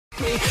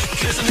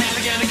'cause I'm never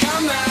gonna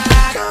come back.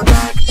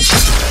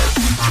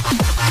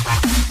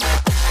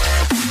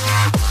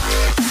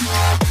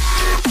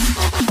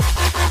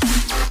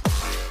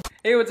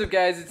 Hey, what's up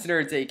guys, it's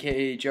Nerdz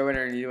aka Joe, and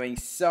I'm doing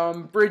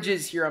some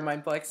bridges here on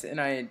Mineplex,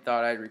 and I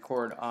thought I'd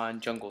record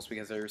on jungles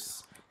because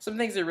there's some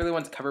things I really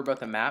want to cover about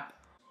the map.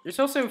 There's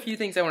also a few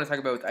things I want to talk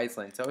about with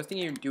Iceland, so I was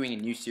thinking of doing a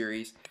new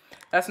series.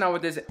 That's not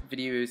what this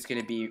video is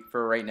going to be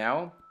for right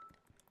now,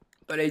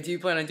 but I do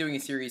plan on doing a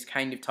series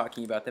kind of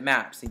talking about the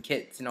maps and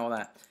kits and all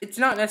that. It's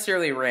not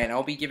necessarily a rant,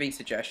 I'll be giving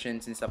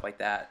suggestions and stuff like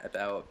that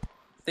about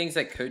things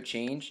that could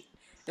change.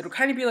 It'll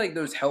kind of be like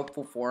those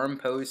helpful forum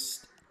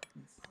posts,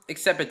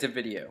 except it's a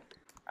video.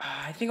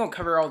 I think I'll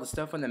cover all the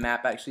stuff when the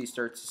map actually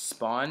starts to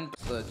spawn.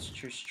 So let's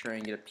just try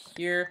and get up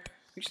here.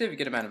 We actually have a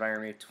good amount of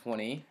iron. We have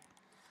 20.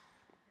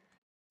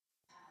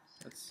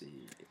 Let's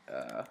see.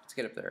 Let's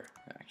get up there,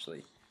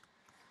 actually.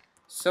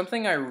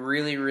 Something I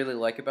really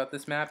like about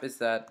this map is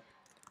that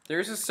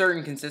there's a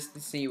certain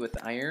consistency with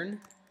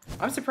iron.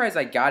 I'm surprised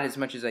I got as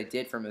much as I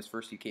did from those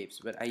first two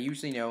caves, but I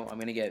usually know I'm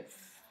going to get...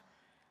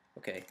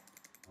 Okay.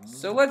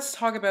 So let's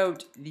talk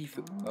about the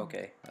food.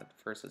 Okay.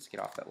 First, let's get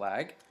off that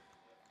lag.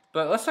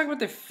 But let's talk about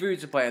the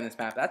food supply on this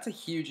map. That's a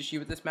huge issue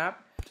with this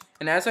map.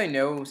 And as I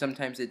know,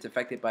 sometimes it's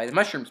affected by the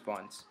mushroom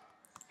spawns.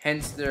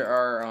 Hence, there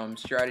are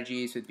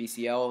strategies with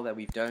BCL that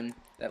we've done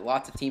that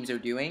lots of teams are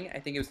doing. I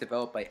think it was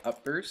developed by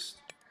Upburst,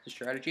 the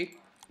strategy.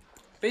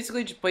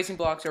 Basically, just placing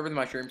blocks over the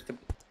mushrooms to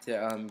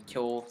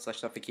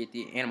kill/suffocate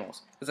the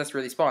animals, because that's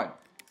where they spawn.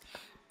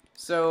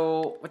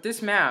 So, with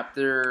this map,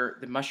 the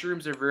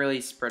mushrooms are really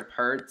spread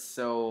apart.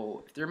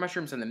 So, if there are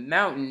mushrooms on the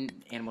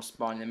mountain, animals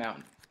spawn in the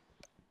mountain.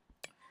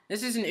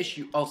 This is an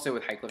issue also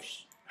with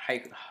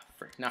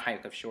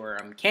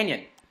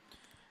Canyon.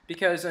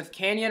 Because with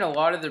Canyon, a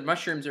lot of the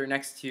mushrooms are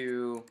next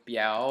to...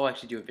 Yeah, I'll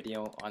actually do a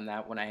video on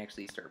that when I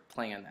actually start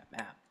playing on that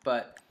map.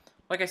 But,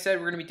 like I said,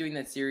 we're going to be doing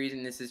that series,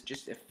 and this is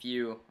just a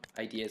few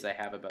ideas I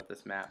have about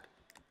this map.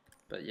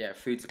 But yeah,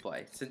 food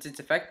supply. Since it's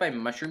affected by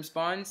mushroom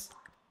spawns,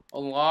 a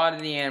lot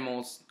of the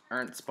animals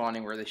aren't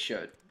spawning where they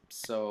should.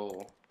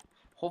 So,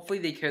 hopefully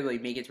they could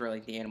like make it to where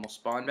like the animals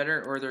spawn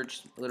better, or they're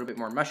just a little bit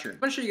more mushroom.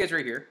 I'm going to show you guys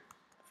right here.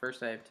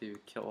 First, I have to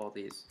kill all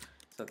these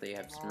so that they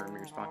have some room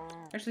to respawn.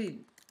 Actually,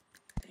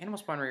 the animal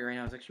spawn rate right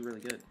now is actually really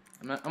good.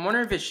 I'm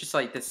wondering if it's just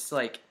like this,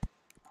 like,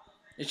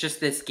 it's just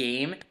this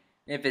game.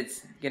 If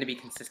it's gonna be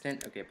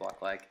consistent. Okay, block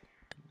lag.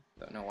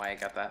 Don't know why I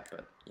got that,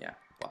 but yeah,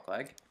 block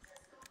lag.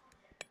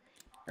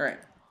 All right.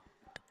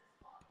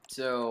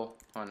 So,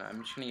 hold on.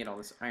 I'm just gonna get all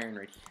this iron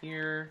right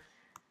here.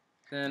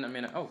 Then I'm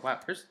gonna. Oh wow,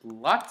 there's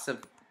lots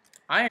of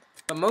iron.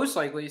 But most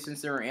likely,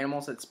 since there are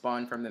animals that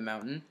spawn from the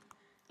mountain,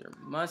 there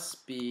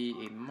must be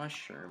a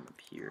mushroom up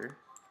here.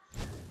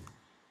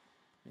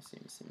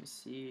 Let me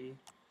see.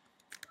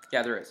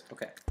 Yeah, there is.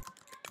 Okay.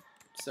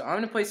 So I'm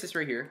going to place this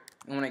right here.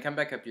 And when I come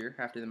back up here,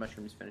 after the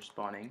mushrooms finish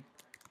spawning,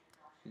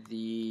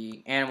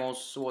 the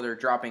animals, well, their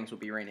droppings will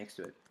be right next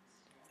to it.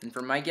 And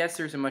for my guess,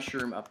 there's a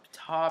mushroom up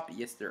top.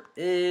 Yes, there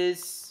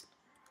is.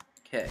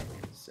 Okay.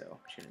 So I'm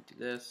just going to do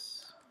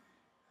this.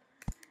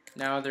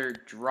 Now their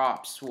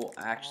drops will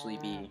actually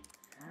be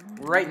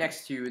right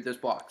next to those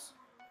blocks.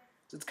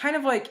 So it's kind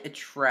of like a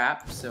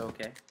trap, so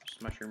okay,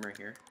 just a mushroom right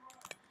here.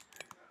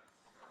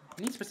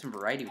 I need to put some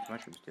variety with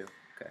mushrooms too.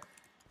 Okay.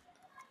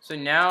 So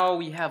now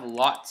we have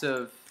lots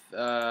of,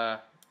 we're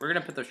going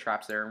to put those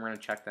traps there, and we're going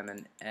to check them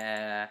in,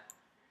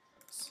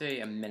 say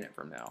a minute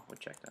from now, we'll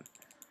check them.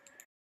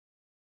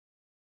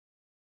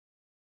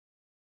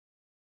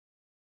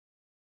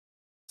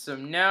 So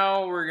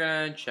now we're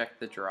going to check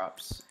the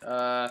drops.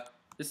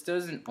 This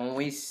doesn't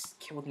always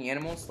kill the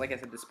animals. Like I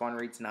said, the spawn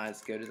rate's not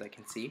as good as I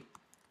can see.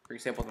 For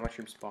example, the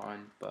mushroom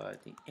spawn,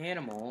 but the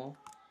animal...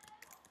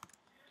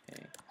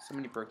 Okay,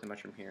 somebody broke the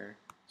mushroom here,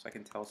 so I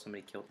can tell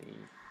somebody killed the...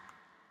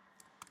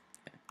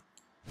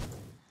 Okay.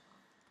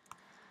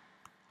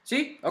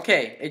 See?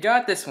 Okay, it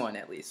got this one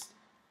at least.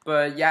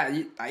 But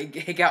yeah,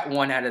 it got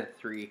 1 out of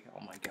 3.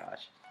 Oh my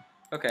gosh.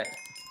 Okay,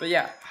 but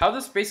yeah, how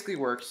this basically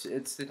works,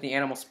 it's that the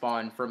animals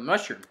spawn from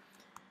mushroom.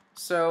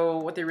 So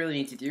what they really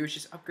need to do is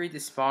just upgrade the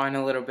spawn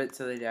a little bit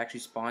so that it actually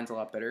spawns a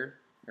lot better.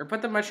 Or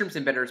put the mushrooms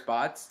in better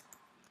spots.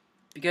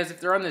 Because if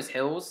they're on those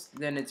hills,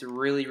 then it's a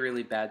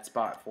really bad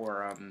spot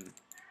for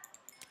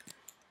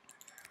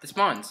the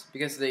spawns.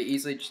 Because they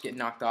easily just get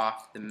knocked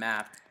off the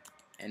map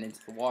and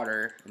into the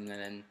water, and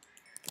then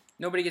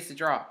nobody gets to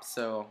drop.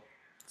 So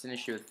it's an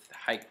issue with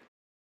I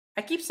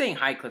keep saying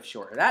High Cliff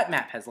Shore. That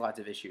map has lots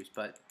of issues,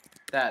 but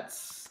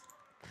that's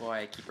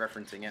why I keep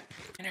referencing it.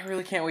 And I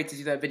really can't wait to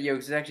do that video,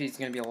 because it's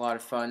going to be a lot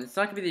of fun. It's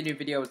not going to be the new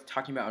video I was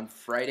talking about on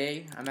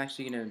Friday. I'm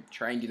actually going to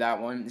try and do that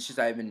one. It's just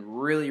I've been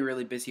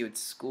really busy with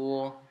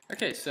school.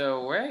 Okay,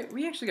 so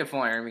we actually got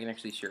full iron. We can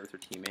actually share with our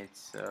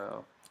teammates.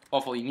 So,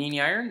 Waffle, you need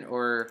any iron,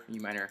 or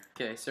you miner?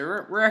 Okay, so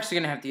we're actually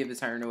going to have to give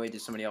this iron away to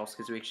somebody else,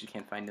 because we actually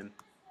can't find him.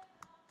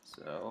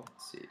 So,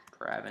 let's see.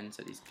 Craven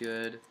said he's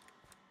good.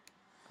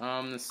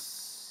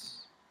 This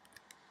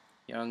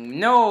young...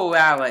 No,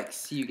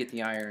 Alex! You get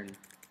the iron.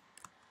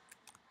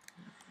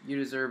 You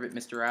deserve it,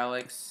 Mr.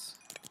 Alex.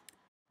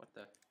 What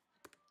the?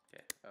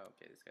 Okay. Oh,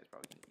 okay, this guy's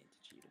probably gonna need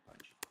to cheat a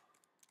bunch.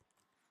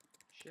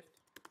 Shift.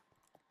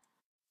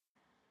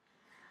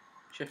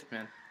 Shift,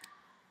 man.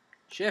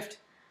 Shift!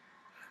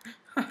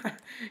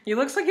 He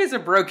looks like he has a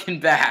broken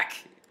back.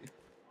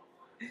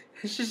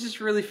 It's just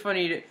really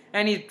funny.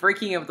 And he's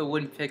breaking up the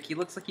wooden pick. He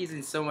looks like he's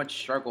in so much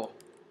struggle.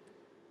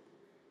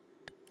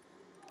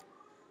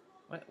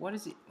 What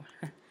is he?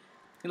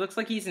 He looks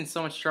like he's in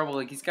so much trouble.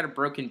 Like he's got a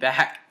broken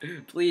back.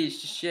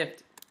 Please, just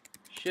shift.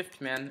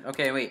 Shift, man.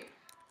 Okay, wait.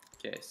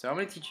 Okay, so I'm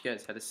gonna teach you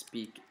guys how to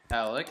speak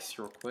Alex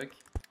real quick.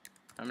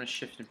 I'm gonna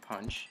shift and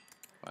punch.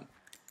 Come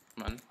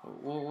on.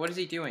 Come on. What is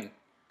he doing?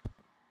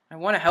 I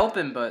want to help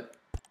him, but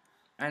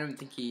I don't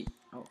think he...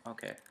 Oh,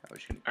 okay.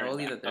 I'll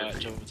leave that there.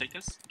 Joe, take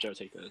this. Joe,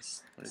 take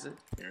this. What is it?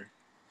 Here.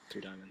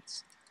 3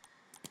 diamonds.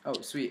 Oh,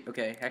 sweet.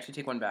 Okay, actually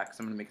take one back, because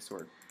I'm going to make a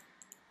sword.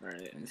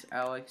 Alright. And this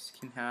Alex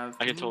can have...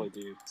 I can totally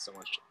do so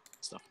much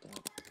stuff with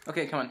that.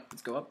 Okay, come on.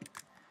 Let's go up.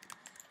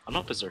 I'm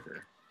not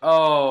Berserker.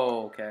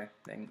 Oh, okay.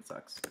 Dang, that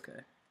sucks.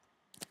 Okay.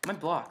 My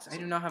blocks. I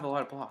do not have a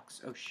lot of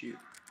blocks. Oh, shoot.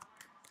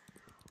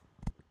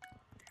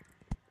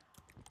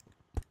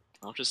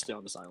 I'll just stay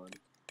on this island.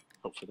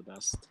 Hope for the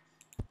best.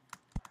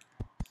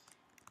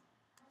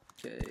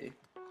 Okay.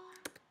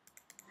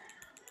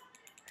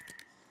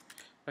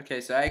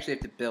 Okay, so I actually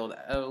have to build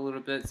out a little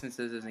bit since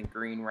this isn't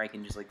green where I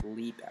can just like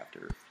leap after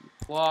a few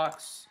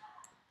blocks.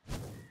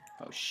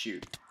 Oh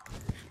shoot.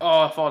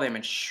 Oh, fall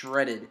damage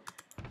shredded.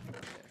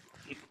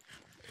 Okay,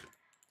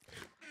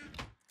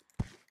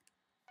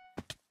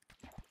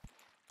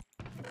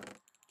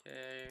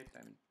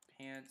 diamond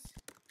pants.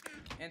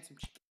 And some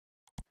chicken.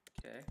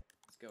 Okay,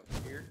 let's go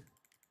here.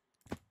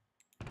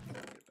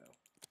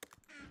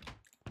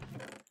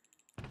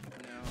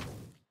 No.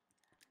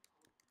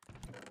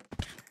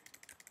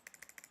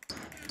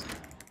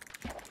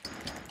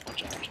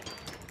 Watch out.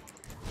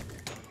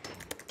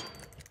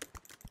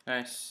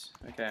 Nice.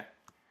 Okay.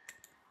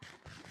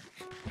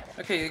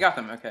 Okay, you got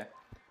them. Okay.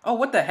 Oh,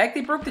 what the heck?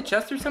 They broke the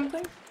chest or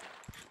something?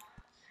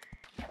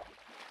 Did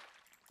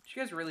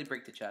you guys really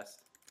break the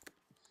chest?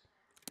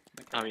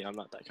 Okay. I mean, I'm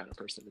not that kind of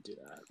person to do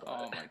that. But...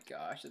 Oh my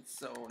gosh, it's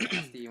so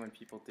nasty when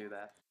people do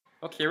that.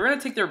 Okay, we're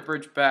gonna take their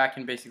bridge back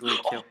and basically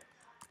kill.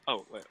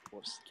 Oh, wait,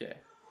 whoops. Okay.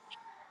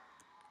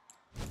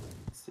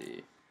 Let's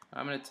see.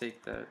 I'm gonna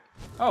take the...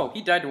 Oh,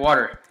 he died to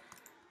water.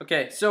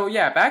 Okay, so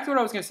yeah, back to what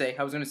I was gonna say.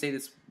 I was gonna say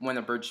this when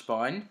the bird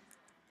spawned.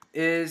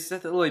 Is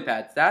that the lily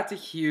pads. That's a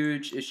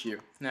huge issue.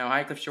 Now,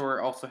 Highcliff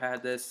Shore also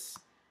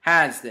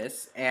has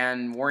this,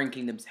 and Warring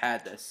Kingdoms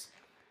had this.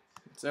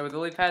 So with the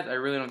lily pads, I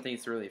really don't think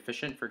it's really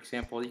efficient. For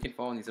example, you can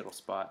fall in these little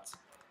spots.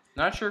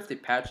 Not sure if they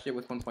patched it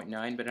with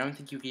 1.9, but I don't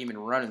think you can even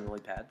run in the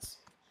lily pads.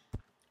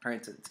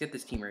 Alright, so let's get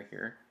this team right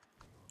here.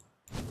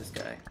 This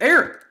guy.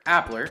 Air!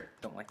 Appler.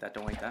 Don't like that,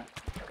 don't like that.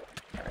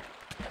 Alright.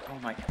 Oh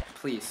my,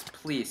 please,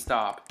 please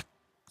stop.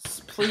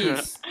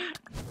 Please.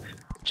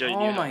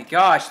 Oh my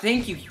gosh,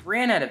 thank you. He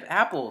ran out of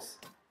apples.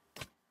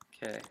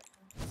 Okay.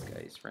 This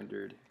guy's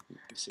rendered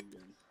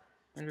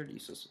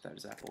useless without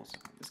his apples.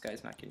 This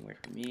guy's not getting away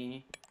from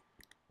me.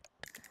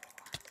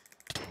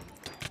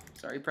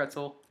 Sorry,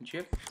 Pretzel. Did you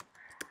have...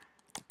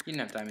 You didn't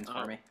have diamonds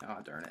for me.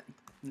 Oh, darn it.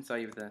 I saw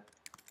you with the...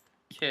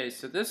 Okay,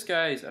 so this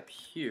guy is up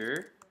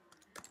here.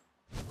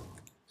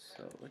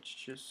 So let's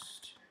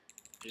just...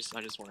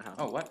 I just want to have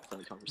a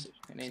friendly conversation.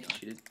 My name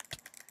cheated.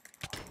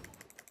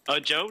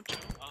 Joe?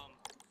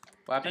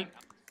 What happened?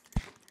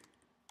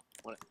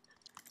 What?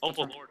 Oh,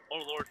 Lord.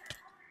 Oh, Lord.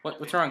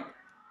 What's wrong?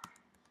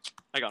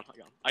 I got him.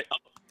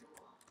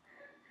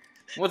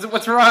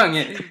 What's wrong?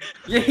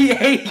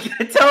 Hey,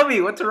 tell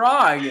me what's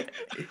wrong.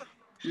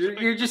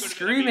 You're just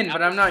screaming,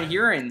 but I'm not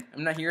hearing.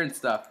 I'm not hearing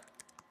stuff.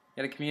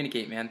 You gotta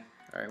communicate, man.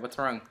 All right, what's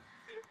wrong?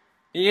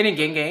 Are you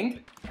getting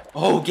gang?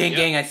 Oh,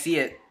 gang! I see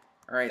it.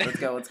 All right, let's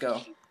go. Let's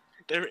go.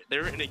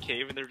 They're in a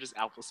cave and they're just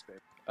apple spam.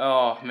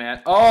 Oh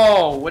man.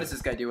 Oh, what is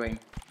this guy doing?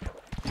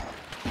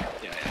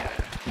 Yeah.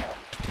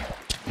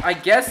 I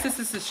guess this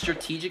is the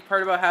strategic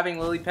part about having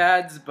lily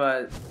pads,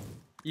 but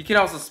you can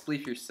also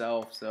spleef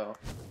yourself. So,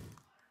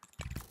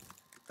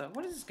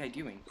 what is this guy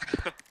doing?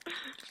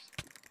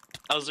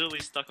 I was literally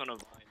stuck on a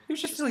vine. He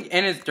was just like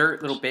in his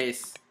dirt little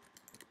base.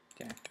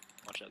 Okay.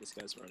 Watch out, this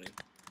guy's running.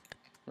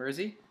 Where is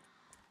he?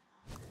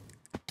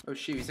 Oh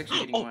shoot, he's actually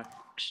getting one.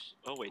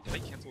 Oh wait, did I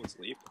cancel his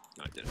leap?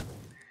 No, I didn't.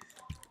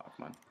 Oh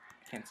come on,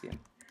 I can't see him.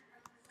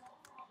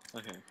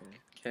 Okay.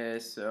 Okay,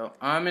 so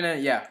I'm gonna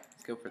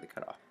let's go for the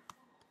cutoff.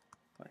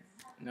 What?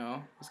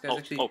 No, this guy's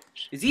actually.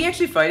 Is he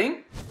actually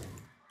fighting?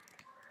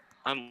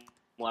 I'm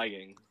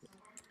lagging.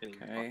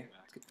 Okay,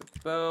 let's get the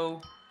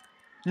bow.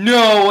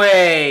 No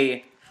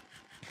way!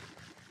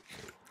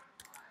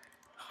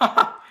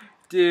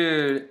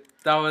 Dude,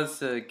 that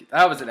was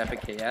an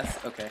epic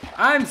KS. Okay,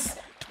 I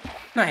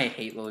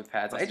hate lily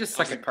pads. I just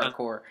suck at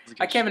parkour.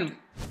 I can't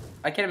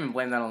even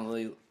blame that on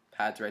lily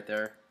pads right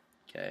there.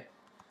 Okay,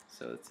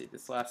 so let's see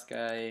this last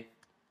guy.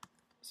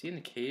 Is he in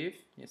the cave?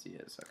 Yes, he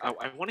is. Okay.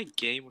 I want a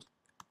game with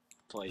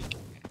like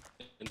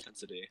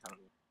intensity. I don't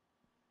know.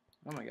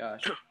 Oh my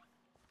gosh,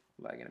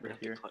 lagging a bit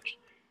here.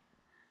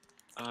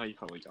 You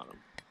probably got him.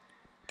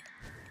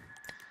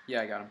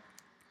 Yeah, I got him.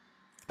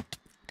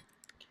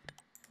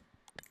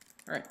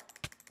 Alright.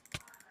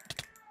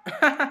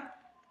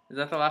 Is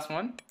that the last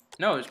one?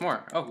 No, there's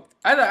more. Oh,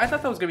 I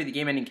thought that was gonna be the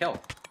game-ending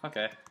kill.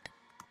 Okay.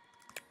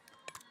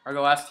 Are the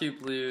last two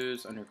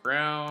blues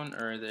underground,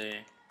 or are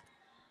they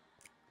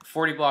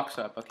 40 blocks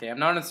up? Okay, I'm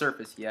not on the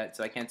surface yet,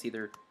 so I can't see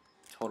their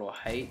total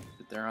height,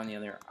 but they're on the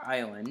other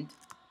island.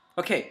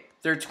 Okay,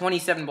 they're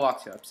 27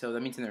 blocks up, so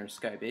that means they're in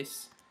sky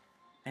base.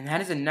 And that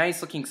is a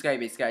nice-looking sky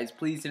base, guys.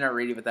 Please do not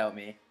raid it without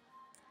me.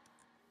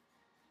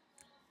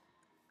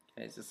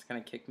 Okay, is this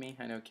gonna kick me?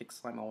 I know it kicked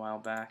slime a while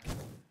back.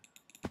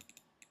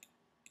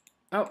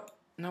 Oh,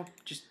 no,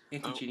 just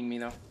anti-cheating me,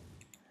 though.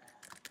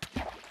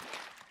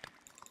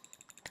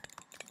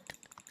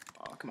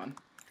 Oh, come on.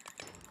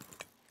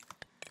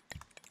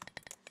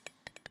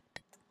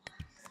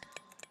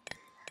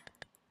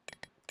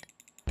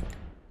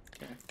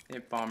 Okay, they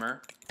have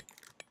bomber.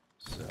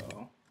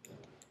 So...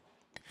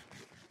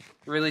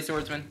 Really,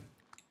 swordsman?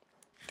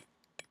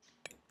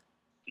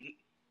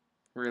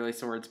 Really,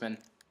 swordsman?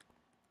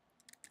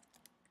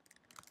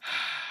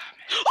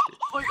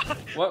 Oh my god!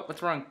 What?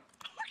 What's wrong?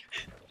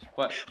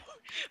 What?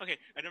 Okay,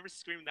 I never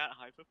screamed that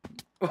high before.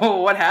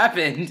 Oh, what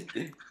happened?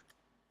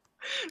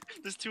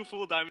 There's 2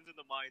 full diamonds in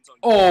the mines on.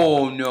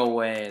 Oh, no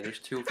way. There's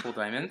 2 full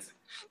diamonds?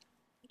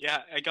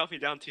 Yeah, it got me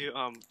down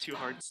to 2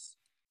 hearts.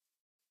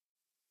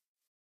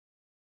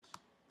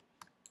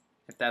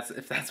 If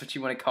that's what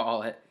you want to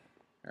call it.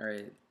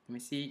 Alright, let me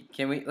see.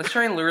 Let's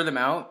try and lure them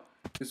out.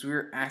 Because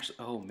we're actually,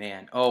 oh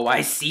man. Oh,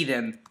 I see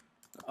them.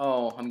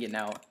 Oh, I'm getting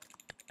out.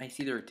 I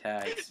see their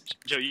tags.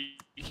 Joe, you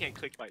can't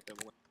click fight them.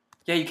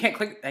 Yeah, I can't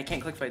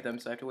click fight them,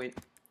 so I have to wait.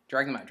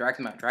 Drag them out, drag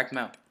them out, drag them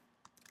out.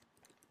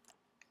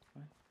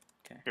 What?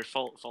 Okay. Here,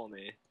 follow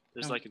me.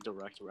 There's Oh. like a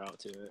direct route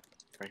to it.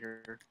 Right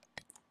here.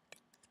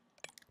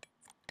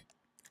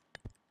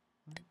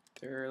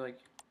 They're like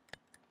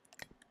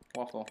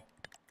waffle.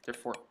 They're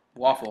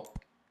waffle.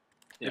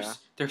 Yeah.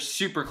 They're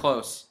super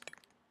close.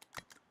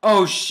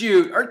 Oh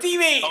shoot, our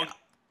teammate!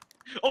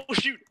 Oh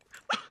shoot!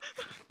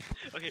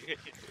 Okay.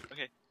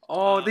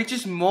 Oh, they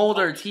just mold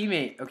our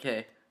teammate.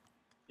 Okay.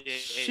 Yeah,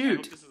 Shoot.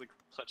 I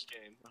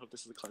hope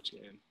this is a clutch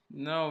game.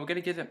 No, we gotta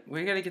get them.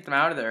 We gotta get them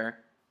out of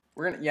there.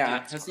 We're gonna.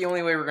 Yeah, that's the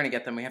only way we're gonna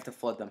get them. We have to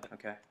flood them.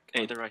 Okay.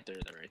 Hey, they're right there.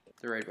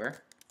 They're right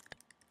where?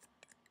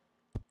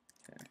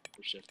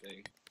 They're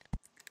shifting.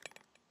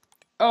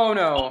 Oh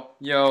no!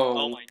 Yo.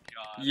 Oh my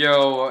god.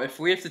 Yo, if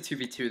we have to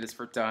 2v2 this,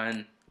 we're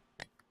done.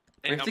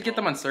 We Hey, have to get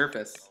them on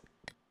surface.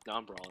 No,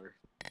 I'm brawler.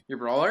 Your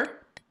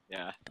brawler?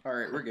 Yeah.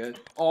 Alright, we're good.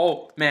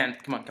 Oh, man.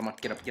 Come on.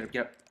 Get up.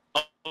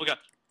 Oh god.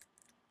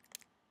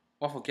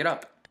 Waffle, get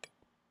up.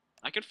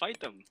 I could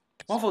fight them.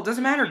 Waffle, it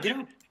doesn't matter. Get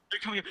up. They're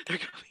coming.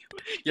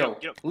 Yo,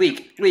 Get up.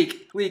 leak.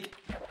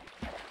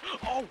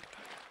 Oh!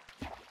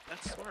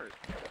 That's smart.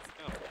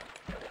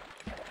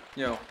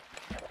 Go.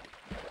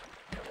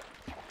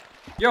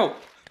 Yo.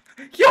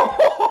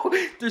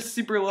 They're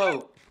super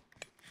low.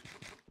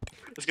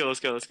 Let's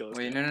go.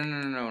 Wait,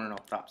 no.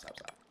 Stop.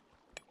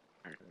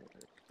 Alright.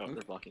 Oh,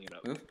 they're blocking it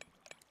up.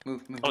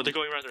 Move. Oh, they're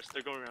going around us.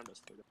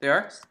 They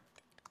are?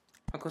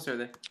 How close are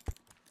they?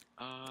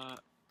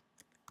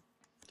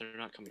 They're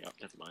not coming up.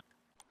 Never mind.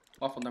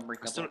 Waffle, don't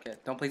break that block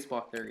yet. Don't place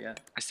block there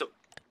yet. I still.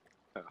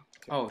 Oh, okay.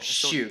 Oh,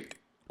 shoot.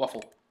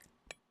 Waffle.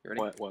 You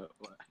ready? What?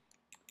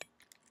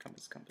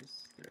 Compass.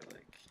 They're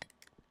like...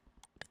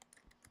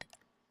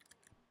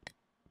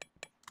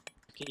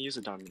 Can you use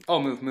a diamond? Oh,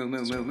 move.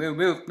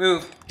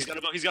 He's got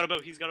a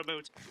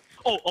boat.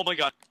 Oh my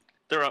god.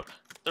 They're up.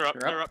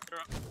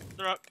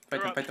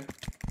 Fight them.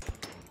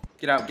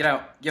 Get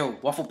out. Yo,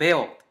 Waffle,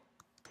 bail.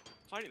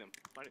 Fighting them.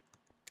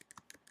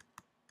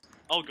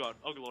 Oh god.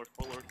 Oh lord.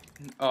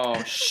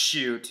 Oh,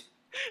 shoot.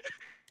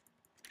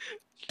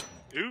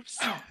 Oops.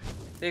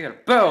 They got a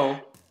bow.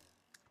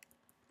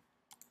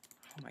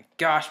 Oh my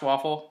gosh,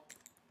 Waffle.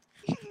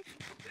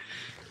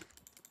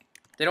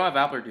 They don't have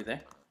Appler, do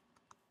they?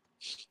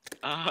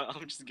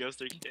 I'm just a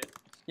ghoster kid.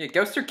 Yeah,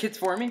 ghoster kits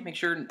for me. Make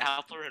sure.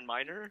 Appler and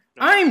Miner?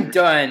 No, I'm Appler.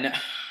 done.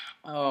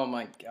 Oh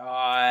my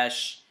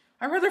gosh.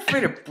 I'd rather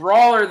fight a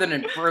brawler than a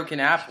broken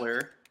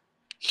Appler.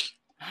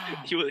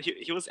 He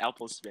was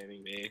Apple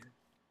spamming me.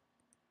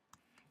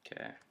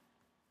 Okay.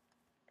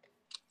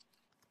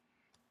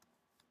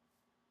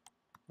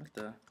 What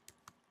the?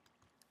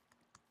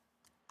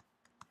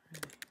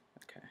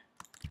 Okay.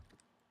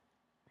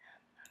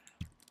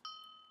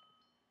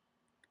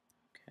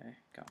 Okay,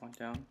 got one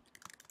down.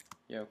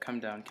 Yo, come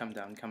down.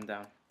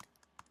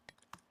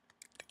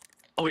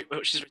 Oh wait,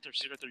 she's right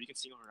there. You can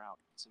single her out.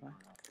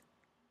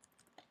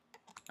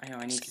 I know.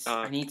 I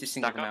need to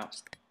single them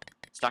out.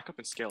 Stack up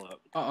and scale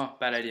up.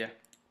 Bad idea.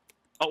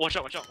 Oh, watch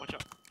out.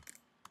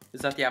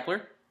 Is that the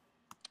Appler?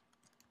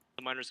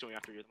 The Miner's going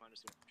after you.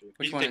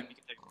 Which You one? can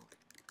take.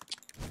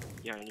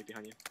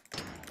 Behind you.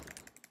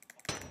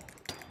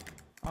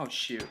 Oh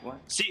shoot!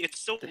 What? See, it's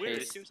so The weird.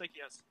 haste. It seems like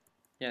he has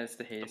Yeah, it's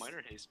the haste. the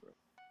Miner haste, bro.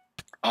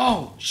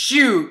 Oh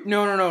shoot!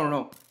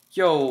 No!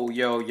 Yo!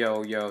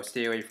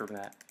 Stay away from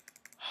that.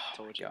 Oh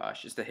Told my you.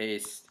 gosh! It's the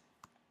haste.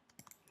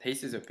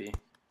 Haste is OP.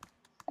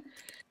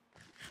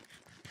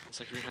 It's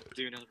like we're gonna have to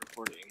do another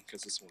recording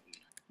because this one.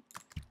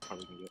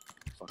 probably gonna get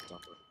fucked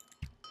up.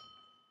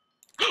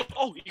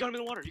 Oh, you got him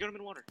in the water. You got him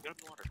in the water. You got him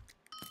in the water.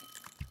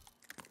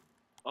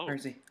 Oh. Where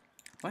is he?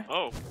 What?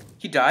 Oh.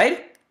 He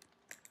died?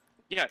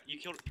 Yeah, you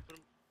killed. You put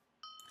him.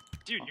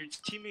 Dude, your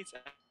teammates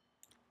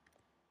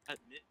at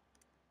mid.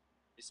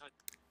 It's not.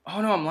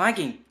 Oh no, I'm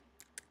lagging.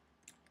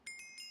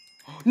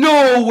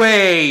 No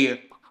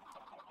way!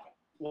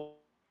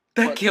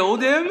 That What?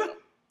 killed him?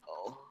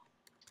 Oh.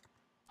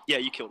 Yeah,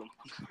 you killed him.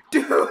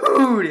 Dude!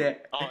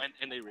 Oh,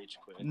 and they rage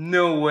quit.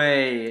 No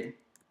way.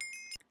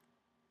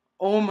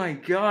 Oh my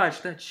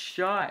gosh, that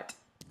shot.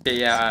 Okay,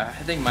 yeah,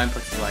 I think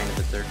Mineplex is lying a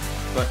bit there.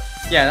 But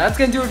yeah, that's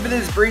gonna do it for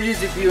this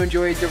Bridges. If you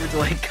enjoyed, don't forget to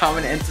like,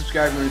 comment, and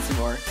subscribe and learn some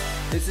more.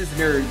 This is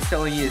Nerdz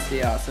telling you to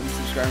stay awesome.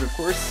 Subscribe, of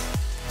course.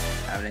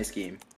 Have a nice game.